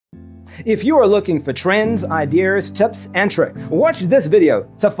If you are looking for trends, ideas, tips, and tricks, watch this video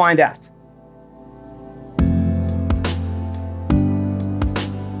to find out.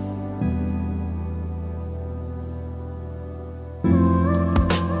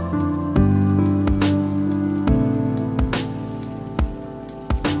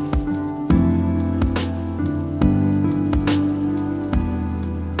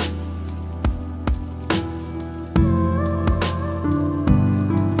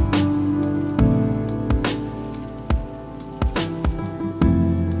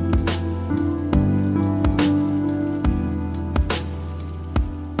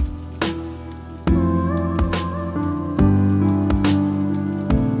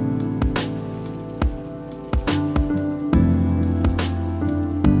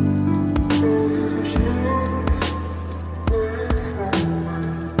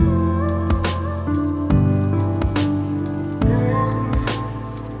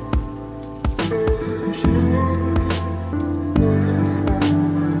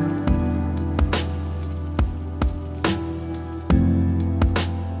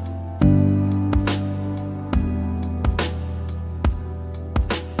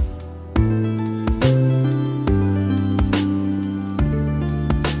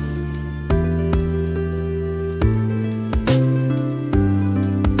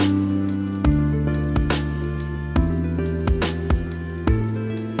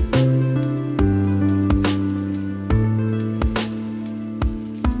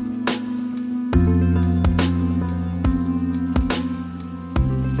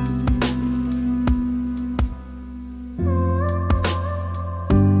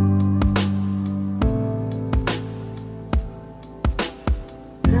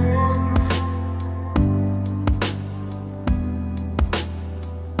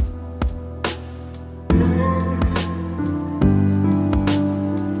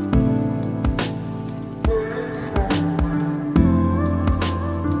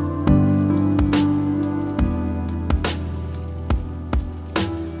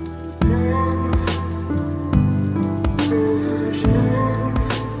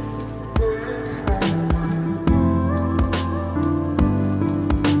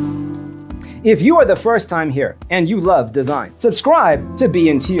 If you are the first time here and you love design, subscribe to be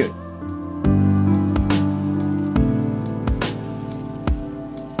in tune.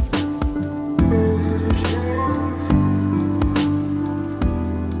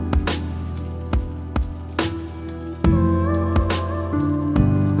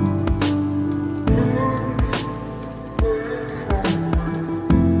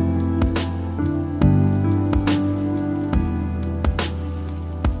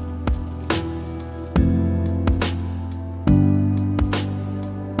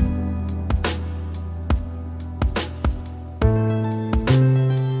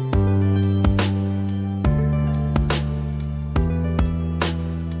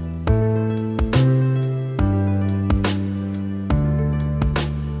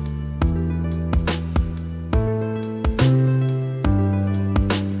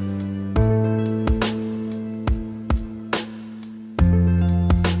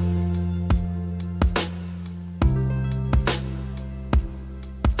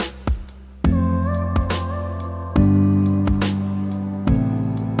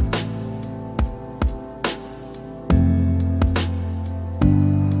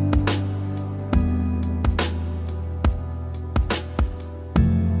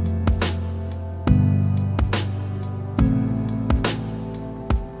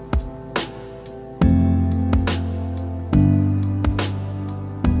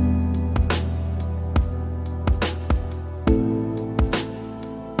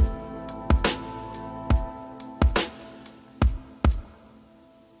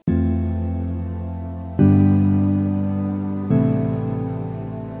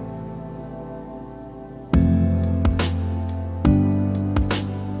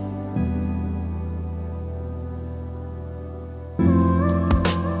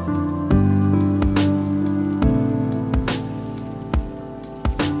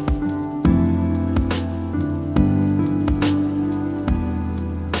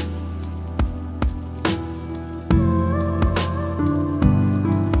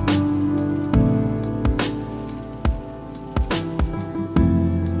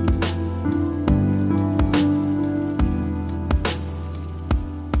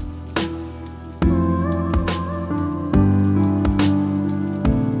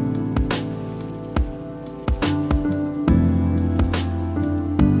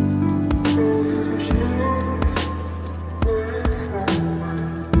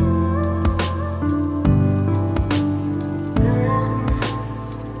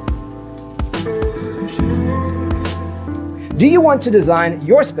 Do you want to design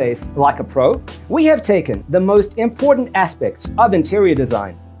your space like a pro? We have taken the most important aspects of interior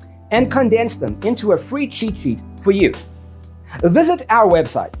design and condensed them into a free cheat sheet for you. Visit our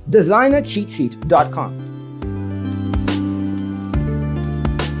website, designercheatsheet.com.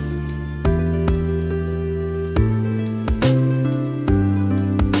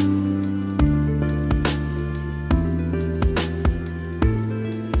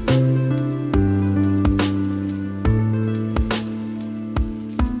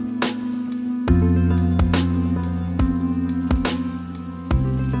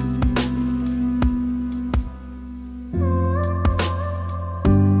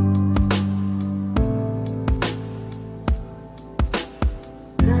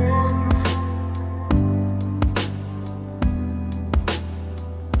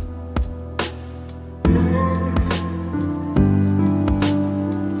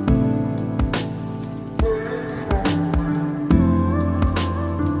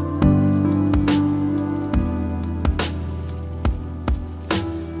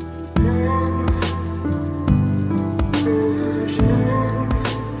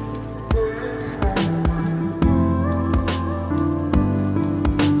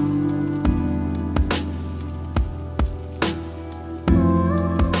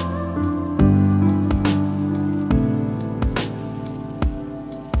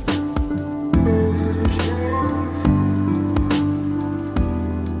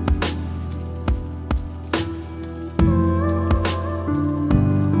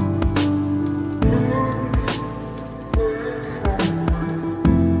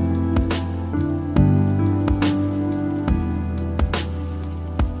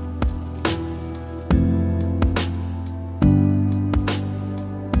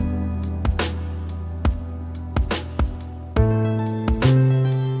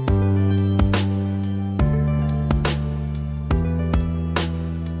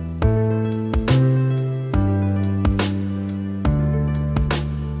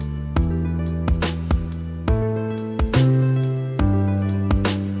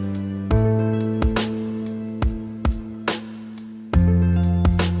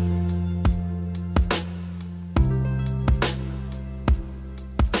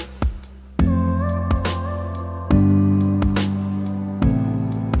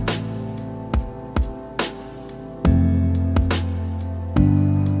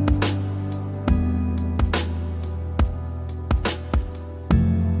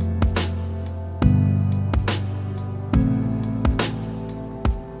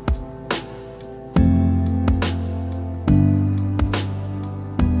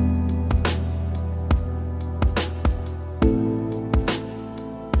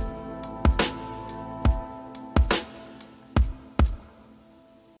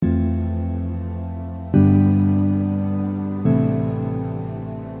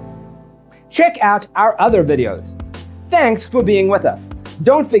 Check out our other videos. Thanks for being with us.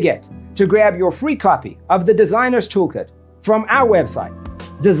 Don't forget to grab your free copy of the Designer's Toolkit from our website,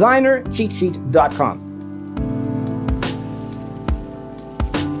 designercheatsheet.com.